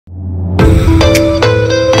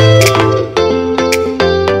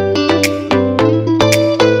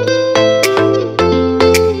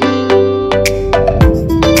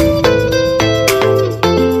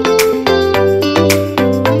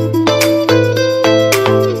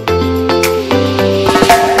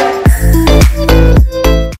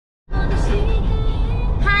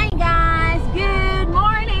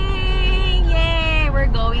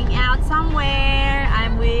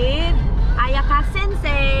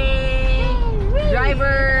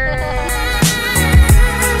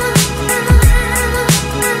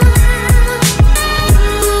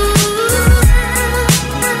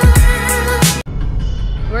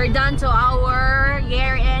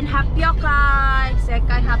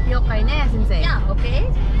Sekai Hapyo Kai ne, Sensei? Yeah, okay.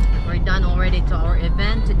 We're done already to our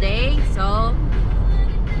event today, so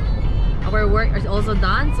our work is also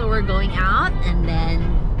done, so we're going out and then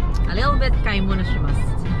a little bit kaimono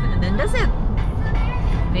shimasu. And then that's it.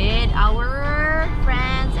 With our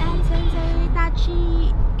friends and Sensei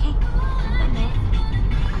Tachi. Okay.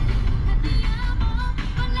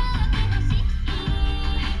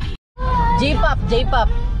 J-pop, J-pop.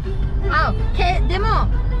 あ、でも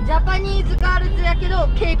ジャパニーズガールズやけど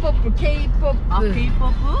K-POP、K-POP。あ、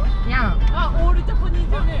K-pop? やん。あ、オールジャパニー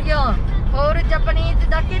ズよね。いや、オールジャパニーズ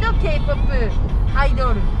だけど K-POP アイ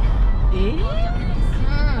ドル。は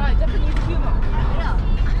い、ジャパニーズヒューマン。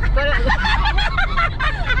これ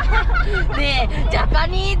ねえ、ジャパ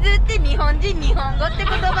ニーズって日本人、日本語って言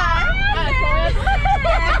葉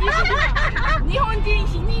日本人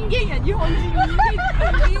非人間や、日本人人間。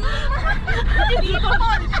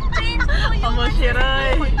面白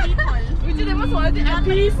い。うちでもそうやって、あ、ピ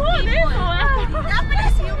ーそうね。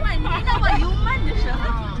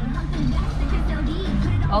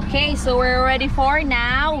Okay, so we're ready for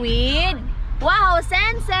now with Wow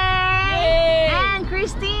Sensei and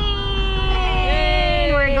Christine.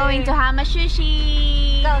 We're going to Hama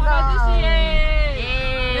sushi. Go, go. Yay!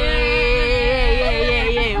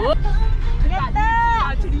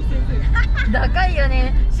 高いよ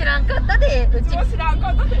ね。知らんかったで。うち知らん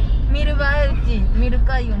かったで。見る場合うち見る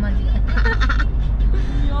かいよマジで。いや、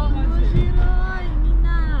マジで。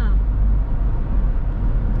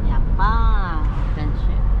やっばー。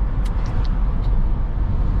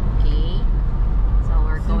Okay, so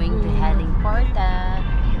we're going to heading for the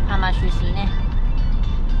Hama sushi ね。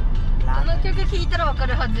この曲聴いたらわか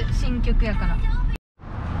るはず。新曲やから。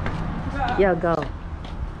Yo, go.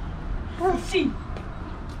 寿司。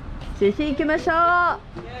寿司行きましょう。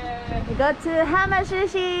Go to Hama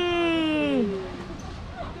sushi.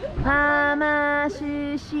 Hama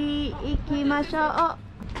sushi行きましょう。行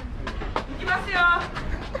きますよ。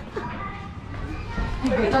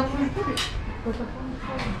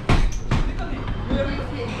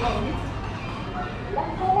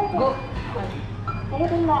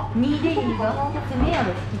2でいいが攻めやろ。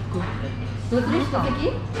どっちですか？席？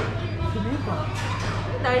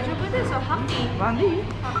大丈夫ですよ。ハッピー。ワンでいい？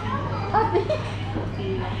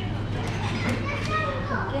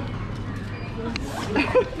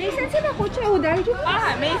メイ先生はこっちは大丈夫？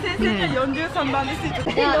あ、メイ先生じゃ43番です。じ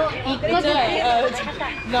ゃあ1個ずつ。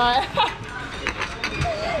ない。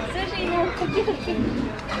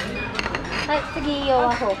はい、次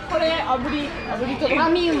よ。これ炙りとか。あ、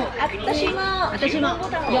みゆも。私も。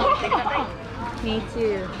いや Me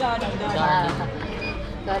too. ガーリー。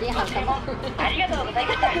ガリハンタも。ありがとうござい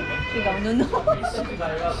ます。違う布。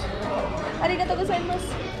ありがとうございます。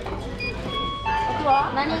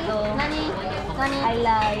何？I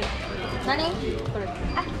like。何？これ。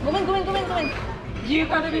あ、ごめん。牛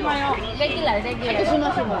カルビマヨ。レギュラー。私も。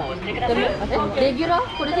レギュラー？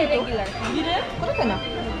これでレギュラー。これかな？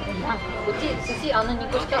あ、うち寿司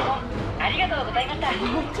2個しか。ありがとうございました。寿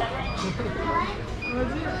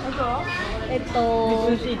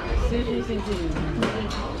司先生。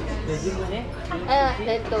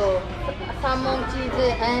サーモンチーズ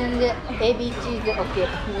&エビチーズ OK。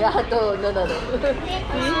あとの。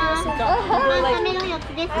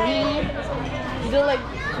You don't like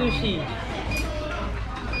sushi?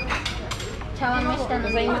 茶碗蒸し頼み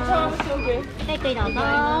ます。はい、どうぞ。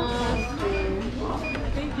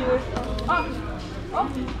Thank you.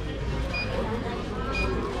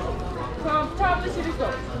 チャームシリソ。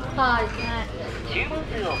はい。注文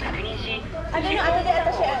数を確認し。後で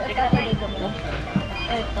私こ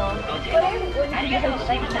れありがとうご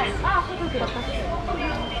ざいました。う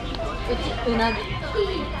ちうなぎ。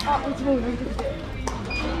あ、うちもうなぎです。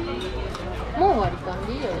もう割り勘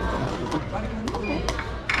でいいよ。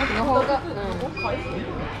の方が。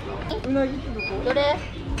うなぎってどこ？どれ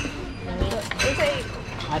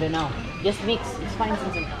？I don't know. Just mix. It's fine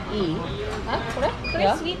since it's E. あ、これ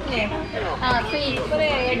スイートね。あ、スイート。これ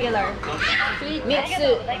レギュラー。スイート。ミックス。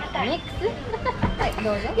はい、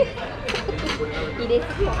どうぞ。いいです。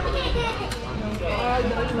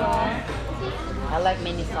I like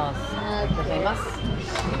mini sauce. ございます。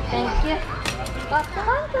Thank you。乾杯。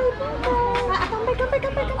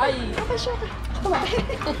はい。乾杯しようか。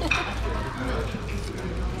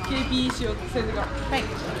KP しよう先生が。はい。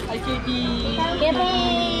はい、KP。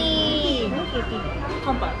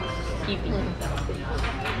乾杯。KP。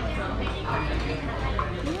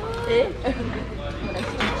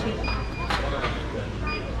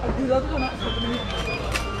具だとかな。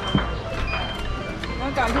な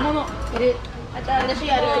んか揚げ物。いる。私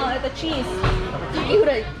やる。あとチーズ。カキフ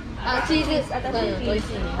ライ。あ、チーズ。私美味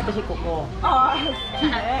しいね。私ここ。ああ、好き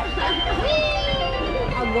ね。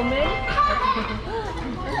あ、ごめん。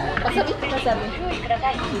わさび。わさび。くだ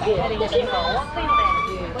さい。すげえ。お時間が終わったようで。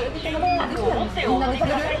お持ちをお待ちく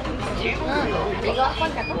ださい。注文数をイガーパン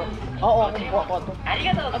かと。あ、あり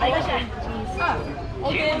がとうございました。あ、オ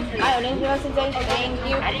ッケー。はい、お願いします、先生。Thank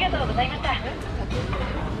you。ありがとうございました。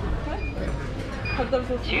タルタル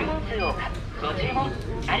ソース。注文数をご注文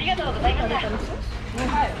ありがとうございました。は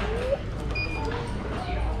い。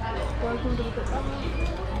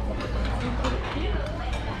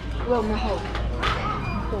うわ、うまそう。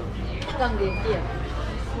期間限定や。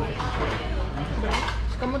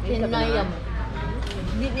しかも店内やもん。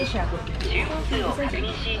リシャ。注文数を確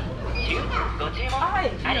認し、ご注文あり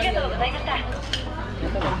がとうございました。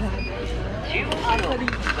注文数をあ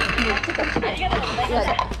りがとうございました。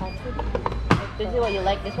This is what you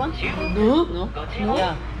like, this one? 注文 No? ご注文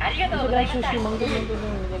ありがとうございました。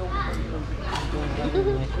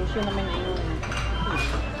 Sushi naman yung...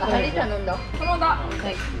 Kahali頼んだ。頼んだ。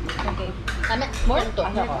Like, okay. ダメ。もっと。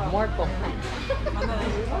 Asa ka? More ko.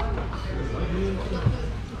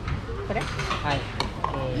 これ？はい。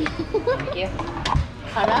Thank you.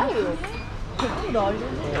 辛いよ。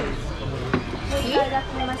い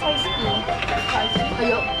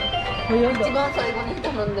や、一番最後に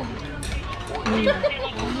頼んで。お取り忘れに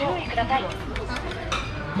ご注意ください。こ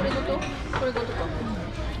れごと？これごとか。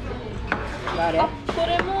誰？こ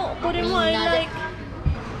れも I like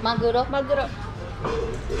マグロ。マグロ。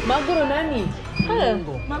マグロ何？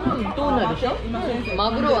マグロどうなるでしょ？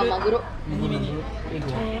マグロはマグロ。英語。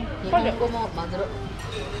日本語もマグロ。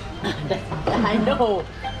I know.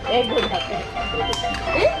 英語だって。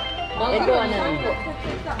マグロは何？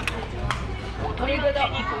お取り忘れ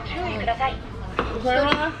にご注意ください。これは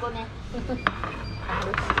1個ね。お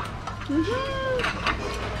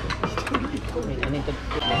取り忘れにご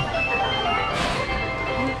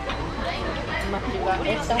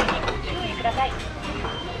注意ください。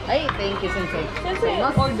はい、Thank you, sensei. 先生、オー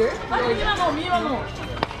ダー？あ、ミラノ。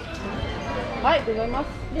はい、ございます。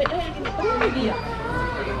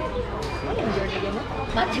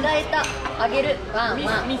間違えた。あげる。ワン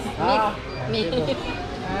ワン。ミス。あミ。ー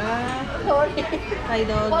はい、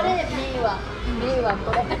どうぞ。これ B は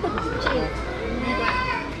これ。チーズ。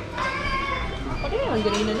これ読んで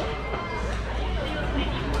るいいのね。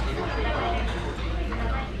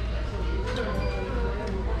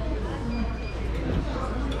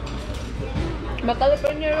マカロ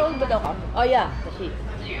ニロールとか。あ、いや、私。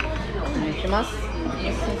お願いします。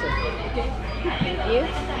Yes, sensei. Thank you.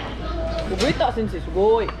 覚えた、先生、す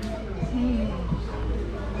ごい。あ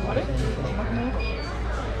れ？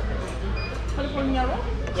カリフォルニアロー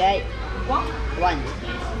ル？イェイ。ワン？ワン。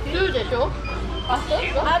 2でしょ？あ、そう？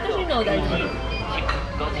私の大事。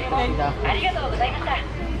ご注文ありがとうございました。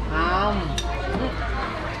あ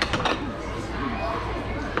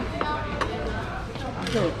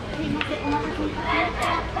そう。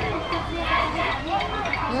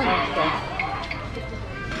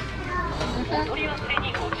お取り忘れ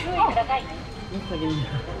にご注意ください。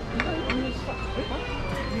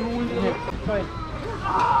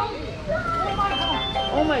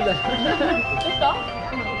Oh my god. どうした？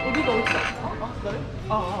指が落ちた。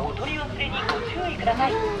あ、お取り忘れにご注意くださ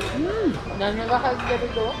い。何が入ってる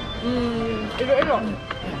と？いろいろ。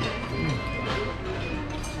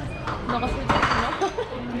お腹空いてるかな。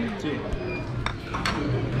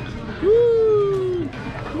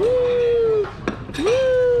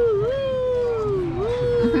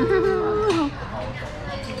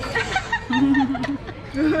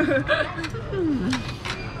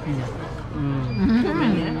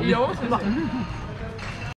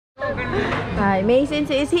Hi, May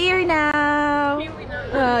Sensei is here now.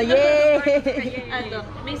 Yay!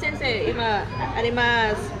 メイ先生、今あり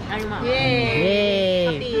ます。あります。イエ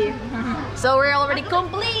ーイ。Yay! So we're already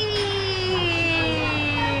complete.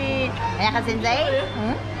 Ayaka Sensei,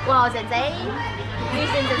 Wow Sensei, May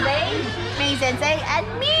Sensei, May Sensei, and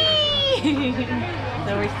me.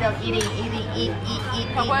 So we're still eat.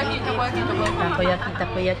 Takoyaki.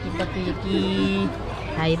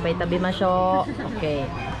 はい、いっぱい食べましょう。OK。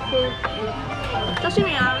刺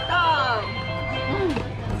身あった。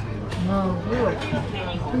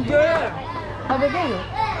食べてる？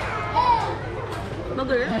マグ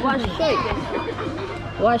ロ？わっしょい。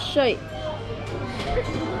わっしょい。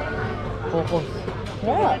ここ。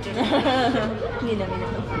みんな。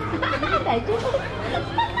大丈夫？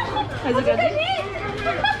恥ずかしい。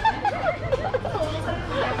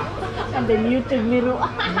なんで YouTube 見る？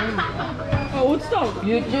あ、落ちた。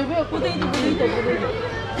YouTube よ。ポテト。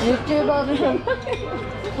YouTuber でしょ。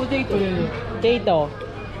ポテト。デート。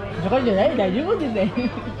そこじゃない？大丈夫ですね。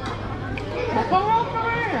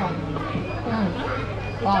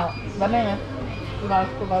あ、ダメね。ガラ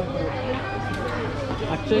スとガラス。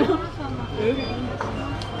熱い。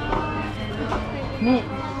ね。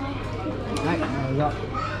はい、どうぞ。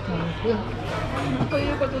と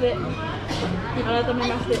いうことで、改めま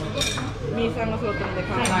して、みーさんが揃ったので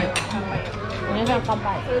乾杯。乾杯。皆さん乾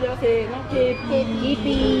杯。それではせーの、ケーピ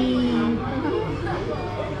ー。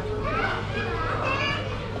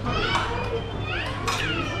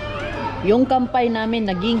Yung kampay namin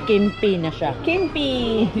naging kimpi na siya.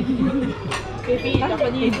 Kimpi! KP,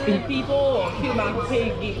 Japanese people, human,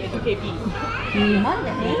 pig, KP.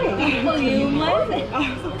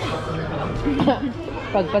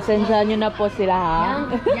 Pagpasensya nyo na po sila ha.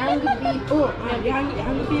 Young people. Young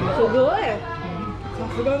people, すごい。さ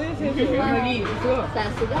すがね、先生。すごい。さ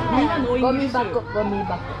すが。みんなのインゴグリッシュ。ミ箱、ゴミ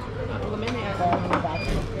箱。ごめんね。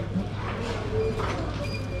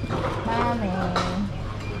まあね。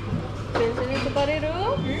先生に疲れる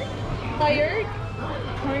 ？Tired？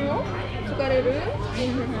疲れる？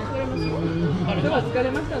疲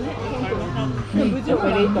れましたね。無事オペ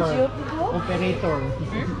レーター。オペレーター。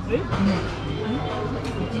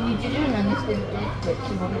一日中何してるって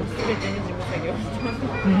仕事すべてに事務作業してます。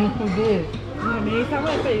メイさんも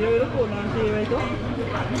やっぱりいろいろこうなんて言われると、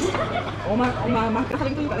お前真っ赤され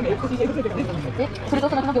るというかね、優しいこと言うからね。それと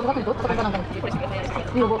その業界とかなんかこれしてください。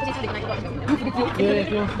でも私できないこと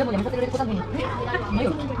でもやめさせられることにない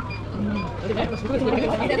よ。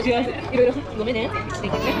いろいろごめんね。こ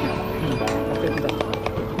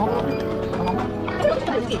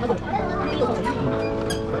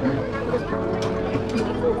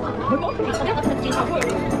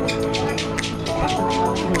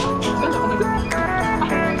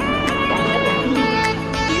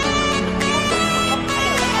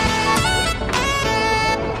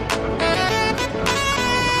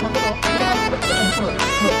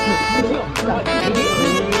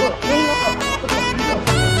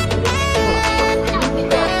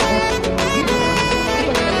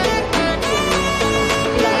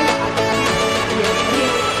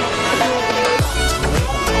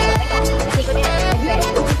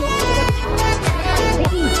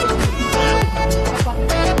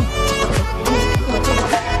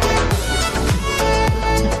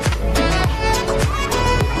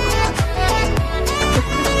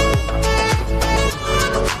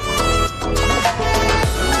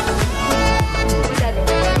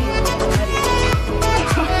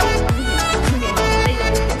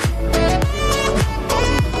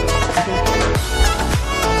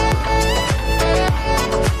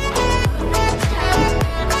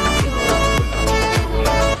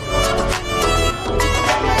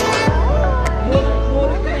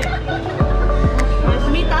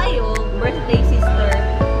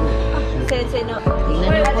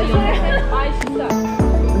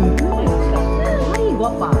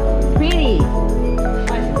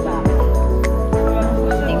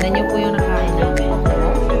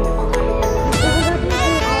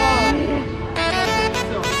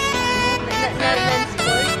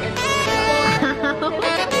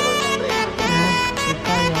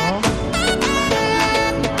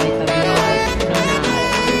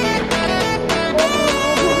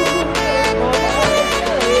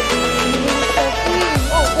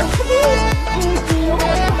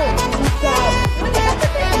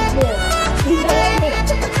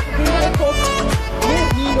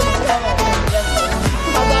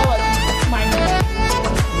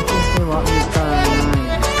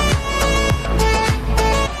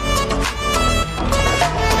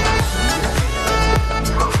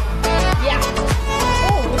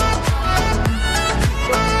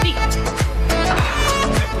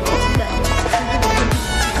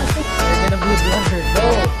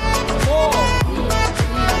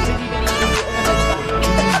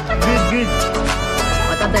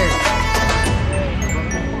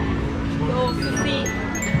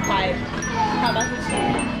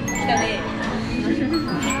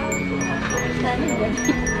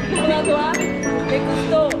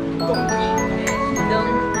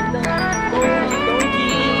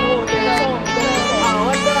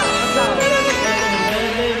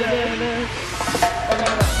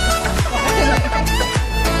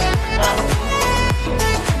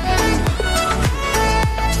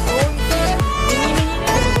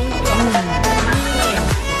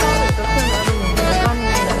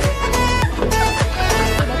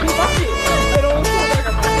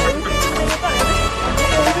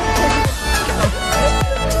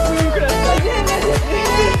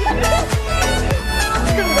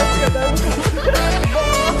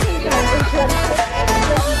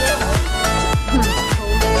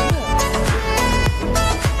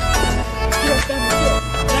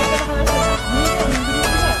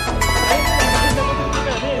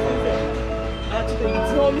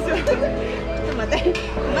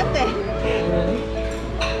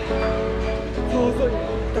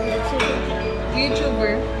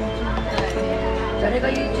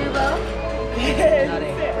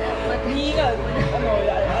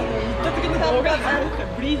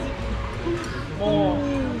ブリーズ。もう。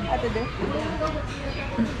後で。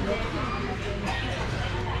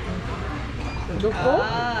どこ？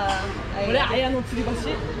これ綾の吊り橋。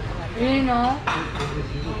いいの？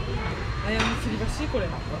綾の吊り橋これ。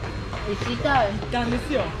行きたい。行ったんで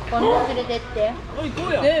すよ。今度連れてって。おい行こ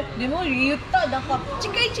うよ。でも言っただから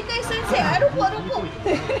近い先生歩こう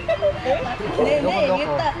ね言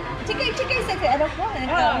った近い先生歩こうなん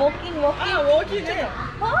かウォーキングあウォーキングね。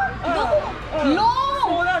は？どこ？ローン。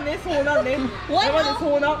そうなんね。山で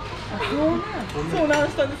遭難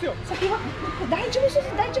したんですよ。先は大丈夫近い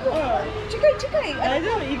大丈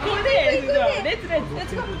夫行こうね。じゃあレッ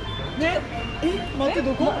ツゴー。ね、待って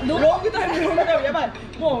どこ？ロングタイムやばい。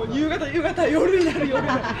もう夕方夜になる真っ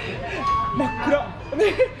暗。ね、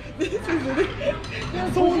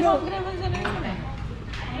そうな。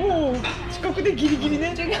もう近くでギリギリ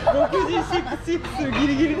ね。6時6ギ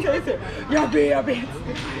リギリに先生。やべえっつって。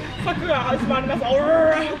柵が始まります。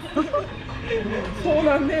そう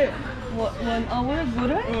なんで。1 hour ぐ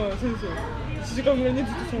らい？そうですよ。1時間ぐらいね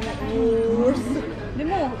ずっとそうな。で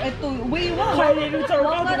も上は帰れるちゃうか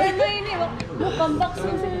わからないね。もうカムバック先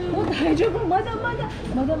生。もう大丈夫。まだ。ロー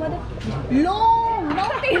ン待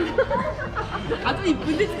って。あと1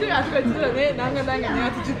分で着くよ。あとから言ってたね。なんかね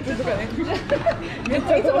あと10分とかね。めっち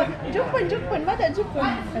ゃ10分まだ10分。ま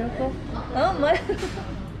だ。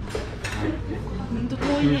本当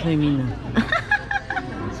遠いね。みんな。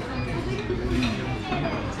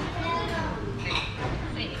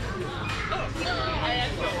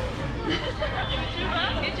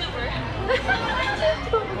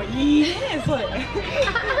いいねそれ。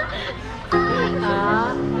あ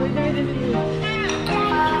あ。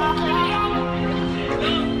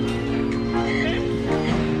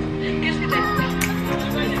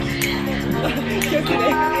気をつけて。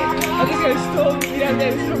私が人を見られない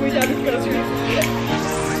後ろ向いて歩くから。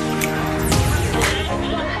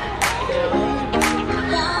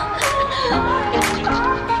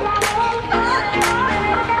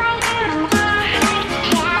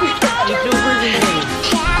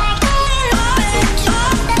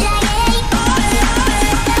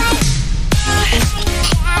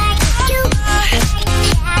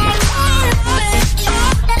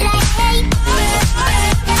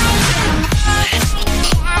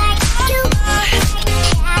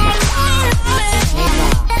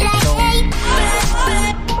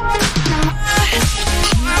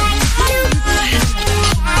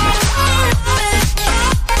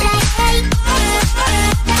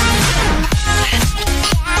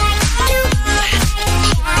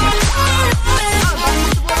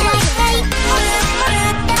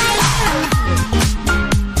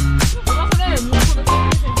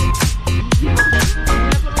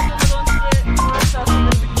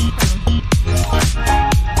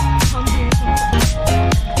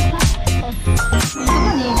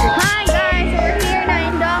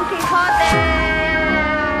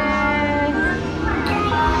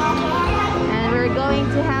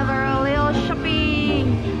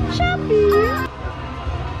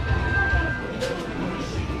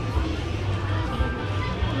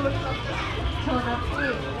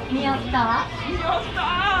見よった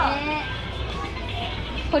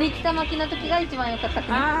堀北巻きの時が一番良かったか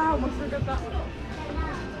な。ああ面白かった。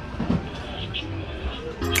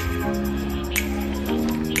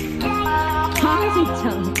ハービちゃ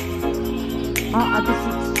ん。あ、私。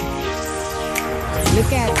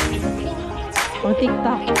Look at on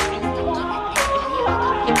TikTok.